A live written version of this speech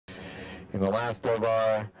And the last of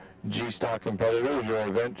our G-Stock competitors, your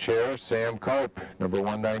event chair, Sam Karp, number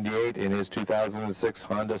 198 in his 2006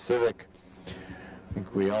 Honda Civic. I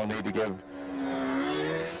think we all need to give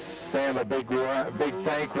Sam a big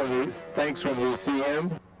thanks when we see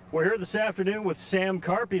him. We're here this afternoon with Sam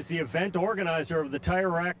Karp. He's the event organizer of the Tire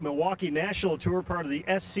Rack Milwaukee National Tour, part of the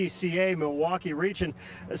SCCA Milwaukee region.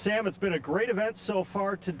 Sam, it's been a great event so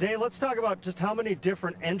far today. Let's talk about just how many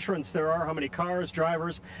different entrants there are, how many cars,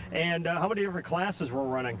 drivers, and how many different classes we're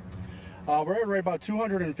running. We're at right about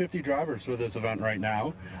 250 drivers for this event right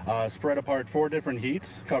now, spread apart 4 different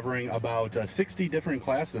heats, covering about 60 different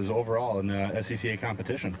classes overall in the SCCA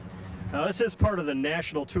competition. Now, this is part of the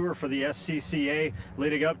national tour for the SCCA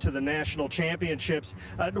leading up to the national championships.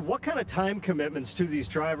 What kind of time commitments do these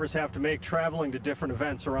drivers have to make traveling to different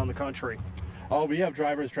events around the country? Oh, we have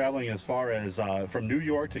drivers traveling as far as from New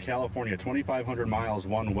York to California, 2,500 miles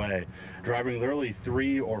one way, driving literally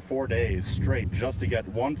 3 or 4 days straight just to get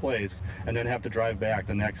one place and then have to drive back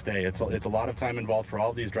the next day. It's a lot of time involved for all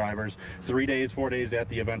of these drivers, 3 days, 4 days at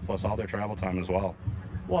the event, plus all their travel time as well.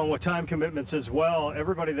 Well, and with time commitments as well,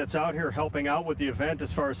 everybody that's out here helping out with the event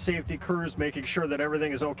as far as safety crews, making sure that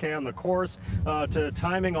everything is okay on the course, to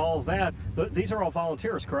timing all of that, these are all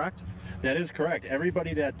volunteers, correct? That is correct.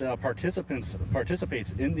 Everybody that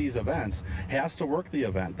participates in these events has to work the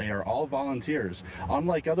event. They are all volunteers.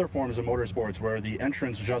 Unlike other forms of motorsports where the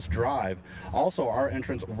entrants just drive, also our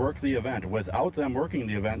entrants work the event. Without them working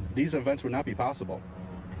the event, these events would not be possible.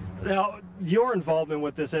 Now, your involvement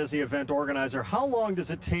with this as the event organizer, how long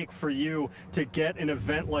does it take for you to get an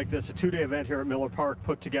event like this, a 2-day event here at Miller Park,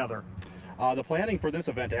 put together? The planning for this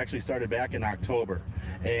event actually started back in October,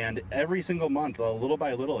 and every single month, little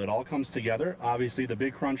by little, it all comes together. Obviously, the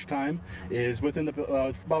big crunch time is within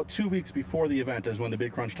about 2 weeks before the event is when the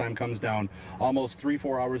big crunch time comes down, almost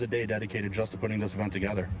 3-4 hours a day dedicated just to putting this event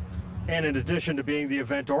together. And in addition to being the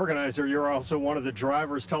event organizer, you're also one of the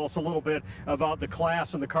drivers. Tell us a little bit about the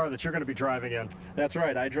class and the car that you're going to be driving in. That's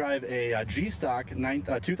right. I drive a G-Stock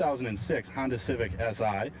 2006 Honda Civic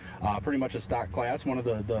SI, pretty much a stock class, one of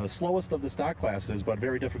the slowest of the stock classes, but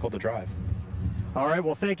very difficult to drive. All right,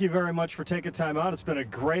 well, thank you very much for taking time out. It's been a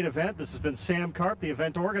great event. This has been Sam Karp, the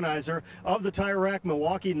event organizer of the Tire Rack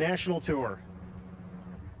Milwaukee National Tour.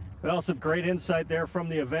 Well, some great insight there from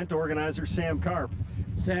the event organizer, Sam Karp.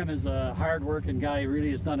 Sam is a hard-working guy. He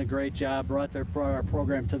really has done a great job, brought our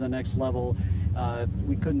program to the next level.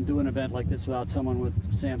 We couldn't do an event like this without someone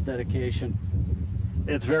with Sam's dedication.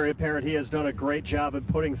 It's very apparent he has done a great job in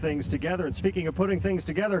putting things together. And speaking of putting things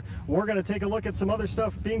together, we're going to take a look at some other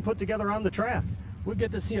stuff being put together on the track. We'll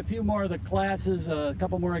get to see a few more of the classes, a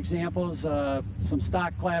couple more examples, some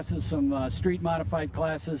stock classes, some street modified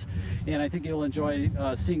classes, and I think you'll enjoy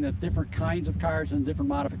seeing the different kinds of cars and different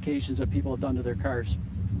modifications that people have done to their cars.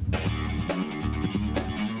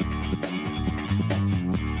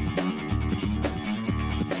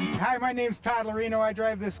 Hi, my name's Todd Lorino. I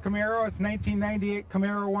drive this Camaro. It's 1998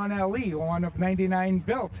 Camaro 1 LE, one of 99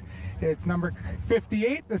 built. It's number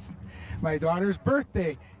 58. This my daughter's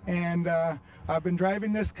birthday, and I've been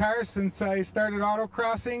driving this car since I started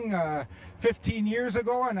autocrossing 15 years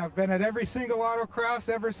ago, and I've been at every single autocross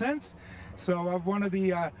ever since. So I'm one of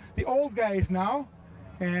the old guys now,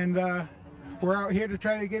 and we're out here to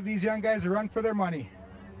try to give these young guys a run for their money.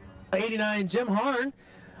 89 Jim Harn,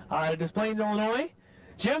 Des Plaines, Illinois.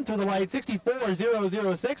 Jim, through the light,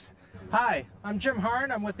 64006. Hi, I'm Jim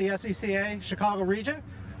Harn. I'm with the SCCA Chicago region.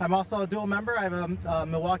 I'm also a dual member. I have a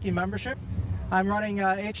Milwaukee membership. I'm running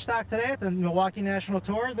H-Stock today at the Milwaukee National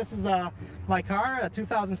Tour. This is my car, a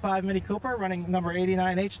 2005 Mini Cooper, running number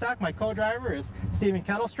 89 H-Stock. My co-driver is Stephen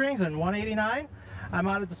Kettlestrings in 189. I'm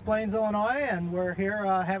out of Des Plaines, Illinois, and we're here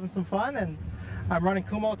having some fun. And I'm running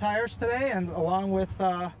Kumho tires today, and along with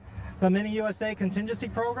the Mini USA contingency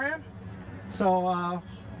program. So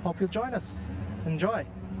hope you'll join us. Enjoy.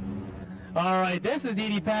 All right, this is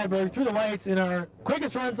Dee Padberg through the lights in our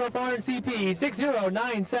quickest run so far in CP,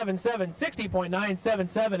 60977,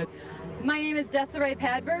 60.977. My name is Desiree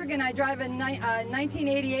Padberg, and I drive a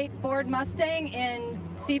 1988 Ford Mustang in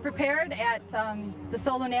C Prepared at the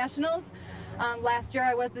Solo Nationals. Last year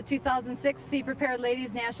I was the 2006 C Prepared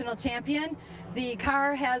Ladies National Champion. The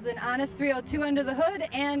car has an Honest 302 under the hood,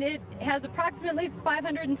 and it has approximately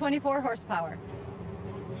 524 horsepower.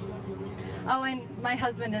 Oh, and my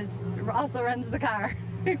husband also runs the car.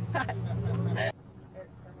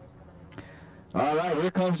 All right, here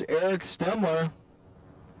comes Eric Stemler,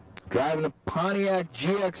 driving a Pontiac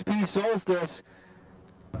GXP Solstice.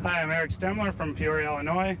 Hi, I'm Eric Stemler from Peoria,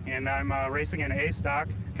 Illinois, and I'm racing in A-Stock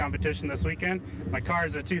competition this weekend. My car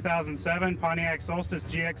is a 2007 Pontiac Solstice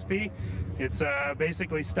GXP, It's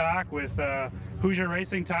basically stock with Hoosier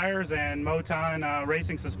Racing tires and Moton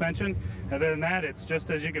racing suspension. Other than that, it's just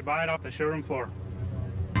as you could buy it off the showroom floor.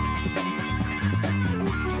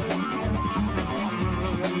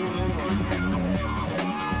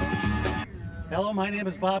 Hello, my name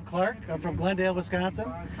is Bob Clark. I'm from Glendale,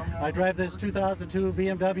 Wisconsin. I drive this 2002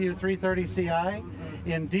 BMW 330 Ci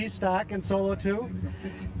in D-Stock and Solo 2.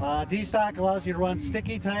 D-Stock allows you to run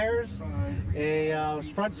sticky tires, a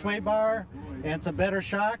front sway bar, and some better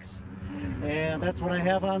shocks. And that's what I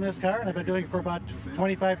have on this car, and I've been doing it for about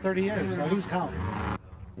 25, 30 years. I lose count.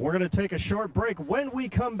 We're going to take a short break. When we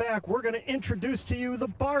come back, we're going to introduce to you the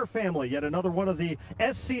Barr family, yet another one of the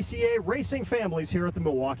SCCA racing families here at the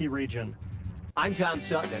Milwaukee region. I'm Tom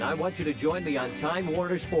Sutton, and I want you to join me on Time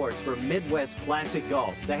Warner Sports for Midwest Classic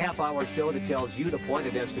Golf, the half-hour show that tells you, the point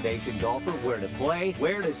of destination golfer, where to play,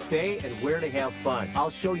 where to stay, and where to have fun. I'll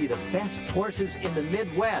show you the best courses in the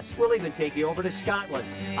Midwest. We'll even take you over to Scotland.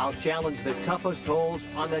 I'll challenge the toughest holes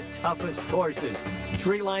on the toughest courses.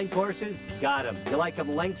 Tree-line courses? Got them. You like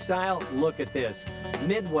them length style? Look at this.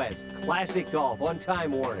 Midwest Classic Golf on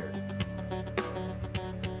Time Warner.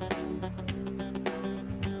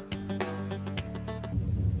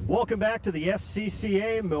 Welcome back to the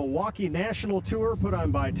SCCA Milwaukee National Tour put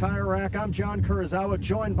on by Tire Rack. I'm John Kurosawa,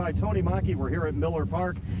 joined by Tony Maki. We're here at Miller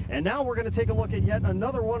Park. And now we're going to take a look at yet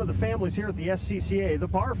another one of the families here at the SCCA, the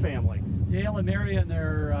Barr family. Dale and Mary and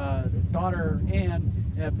their daughter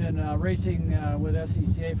Ann have been racing with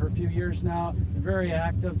SCCA for a few years now. They're very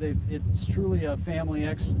active. It's truly a family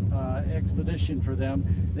expedition for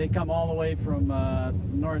them. They come all the way from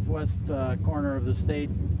northwest corner of the state,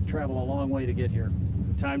 travel a long way to get here.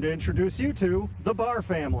 Time to introduce you to the Barr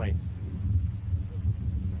family.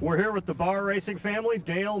 We're here with the Barr racing family,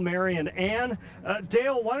 Dale, Mary, and Ann.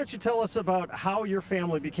 Dale, why don't you tell us about how your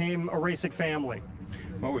family became a racing family?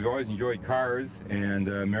 Well, we've always enjoyed cars, and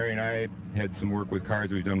Mary and I had some work with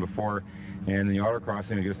cars we've done before, and the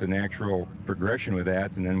autocrossing was just a natural progression with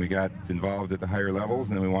that, and then we got involved at the higher levels,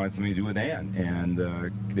 and then we wanted something to do with Ann, and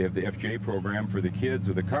they have the FJ program for the kids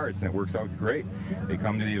with the karts, and it works out great. They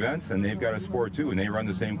come to the events, and they've got a sport too, and they run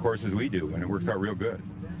the same courses we do, and it works out real good.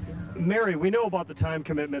 Mary, we know about the time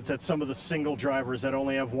commitments that some of the single drivers that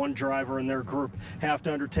only have one driver in their group have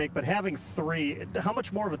to undertake, but having three, how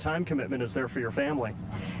much more of a time commitment is there for your family?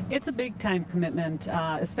 It's a big time commitment,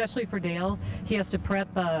 especially for Dale. He has to prep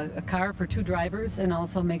a car for two drivers and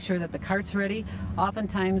also make sure that the cart's ready.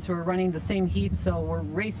 Oftentimes we're running the same heat, so we're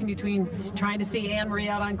racing between trying to see Anne Marie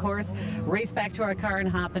out on course, race back to our car and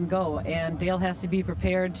hop and go. And Dale has to be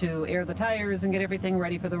prepared to air the tires and get everything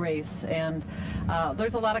ready for the race. And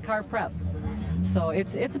there's a lot of car prep. So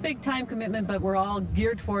it's a big time commitment, but we're all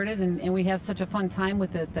geared toward it, and we have such a fun time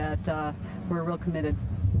with it that we're real committed.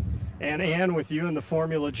 And Ann, with you in the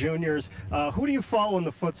Formula Juniors, who do you follow in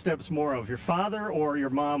the footsteps more of, your father or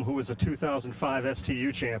your mom, who was a 2005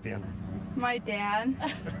 STU champion? My dad.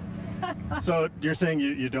 So you're saying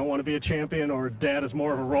you don't want to be a champion, or dad is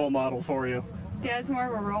more of a role model for you? Dad's more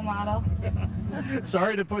of a role model.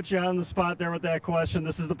 Sorry to put you on the spot there with that question.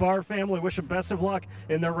 This is the Barr family. Wish them best of luck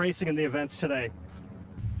in their racing in the events today.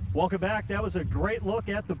 Welcome back. That was a great look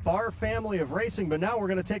at the Barr family of racing, but now we're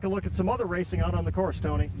going to take a look at some other racing out on the course,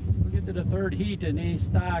 Tony. We'll get to the third heat in A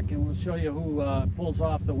stock, and we'll show you who pulls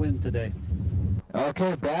off the win today.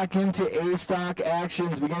 Okay, back into A-Stock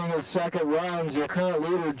actions, beginning of the second rounds. Your current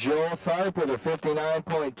leader, Joe Tharp, with a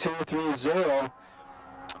 59.230.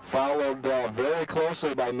 Followed very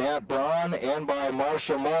closely by Matt Braun and by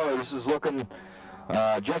Marshall Moore. This is looking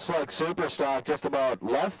just like Superstock, just about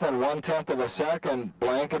less than 1/10 of a second,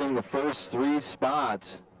 blanketing the first three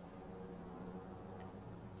spots.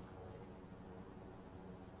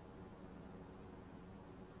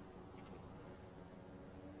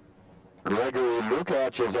 Gregory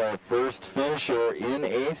Lukács is our first finisher in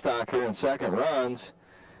A-Stock here in second runs.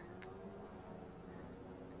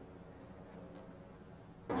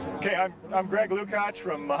 Okay, I'm Greg Lukács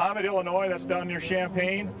from Mahomet, Illinois. That's down near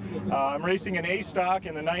Champaign. I'm racing an A-Stock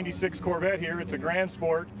in the 96 Corvette here. It's a Grand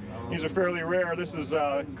Sport. These are fairly rare. This is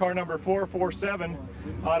car number 447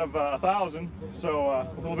 out of 1,000, so a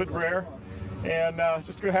little bit rare. And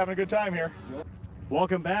just having a good time here.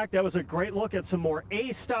 Welcome back. That was a great look at some more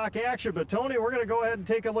A-Stock action. But Tony, we're going to go ahead and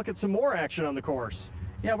take a look at some more action on the course.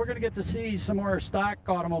 Yeah, we're going to get to see some more stock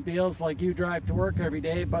automobiles like you drive to work every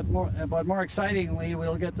day, but more excitingly,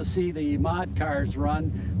 we'll get to see the mod cars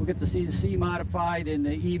run. We'll get to see the C-modified and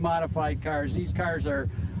the E-modified cars. These cars are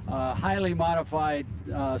highly modified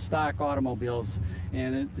stock automobiles,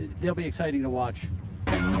 and they'll be exciting to watch.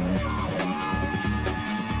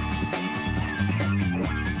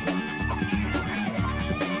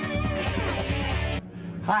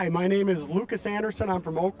 Hi, my name is Lucas Anderson. I'm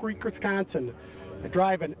from Oak Creek, Wisconsin. I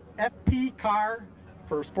drive an FP car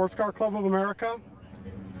for Sports Car Club of America.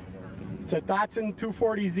 It's a Datsun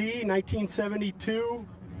 240Z, 1972.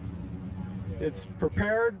 It's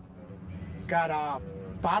prepared, got a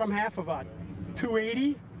bottom half of a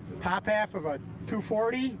 280, top half of a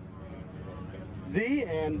 240Z,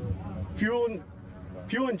 and fuel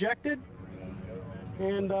injected.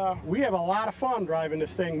 And we have a lot of fun driving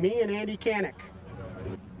this thing, me and Andy Canick.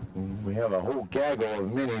 We have a whole gaggle of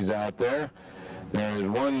minis out there. There's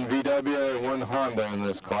one VW and one Honda in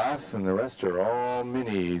this class, and the rest are all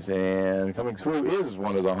minis. And coming through is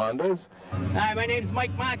one of the Hondas. Hi, my name's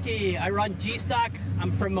Mike Mackey. I run G-Stock.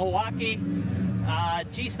 I'm from Milwaukee.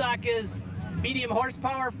 G-Stock is medium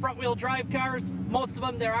horsepower front-wheel drive cars. Most of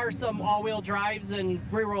them, there are some all-wheel drives and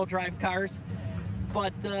rear-wheel drive cars.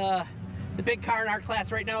 But the big car in our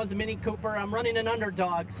class right now is a Mini Cooper. I'm running an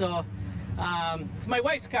Underdog, so it's my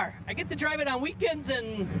wife's car. I get to drive it on weekends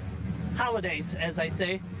and holidays, as I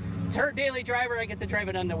say. It's her daily driver. I get to drive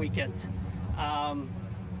it on the weekends. I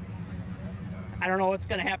don't know what's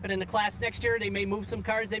going to happen in the class next year. They may move some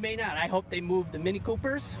cars, they may not. I hope they move the Mini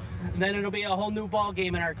Coopers, and then it'll be a whole new ball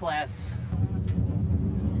game in our class.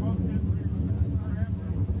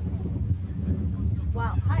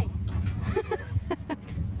 Wow, hi.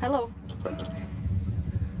 Hello.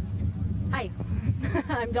 Hi.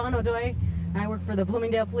 I'm Dawn O'Doy. I work for the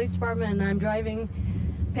Bloomingdale Police Department, and I'm driving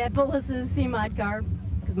Pat Bullis's C-Mod car,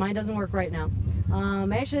 because mine doesn't work right now.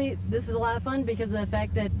 Actually, this is a lot of fun because of the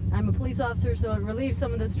fact that I'm a police officer, so it relieves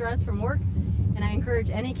some of the stress from work, and I encourage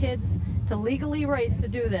any kids to legally race to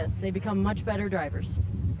do this. They become much better drivers.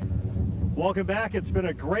 Welcome back. It's been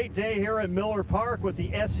a great day here at Miller Park with the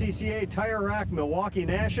SCCA Tire Rack Milwaukee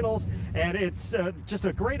Nationals, and it's just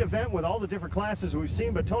a great event with all the different classes we've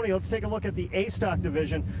seen. But Tony, let's take a look at the A-Stock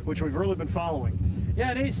division, which we've really been following.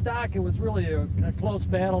 Yeah, in A-Stock, it was really a close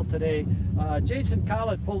battle today. Jason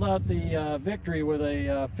Collett pulled out the victory with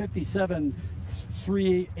a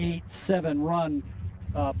 57.387 run,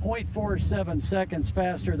 0.47 seconds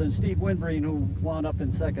faster than Steve Winbreen, who wound up in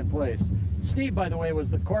second place. Steve, by the way, was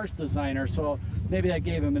the course designer, so maybe that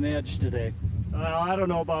gave him an edge today. Well, I don't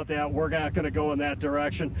know about that. We're not going to go in that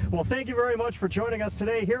direction. Well, thank you very much for joining us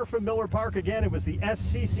today here from Miller Park. Again, it was the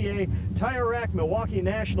SCCA Tire Rack Milwaukee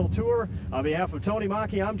National Tour. On behalf of Tony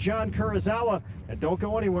Maki, I'm John Kurosawa. And don't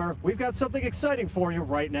go anywhere. We've got something exciting for you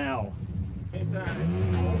right now.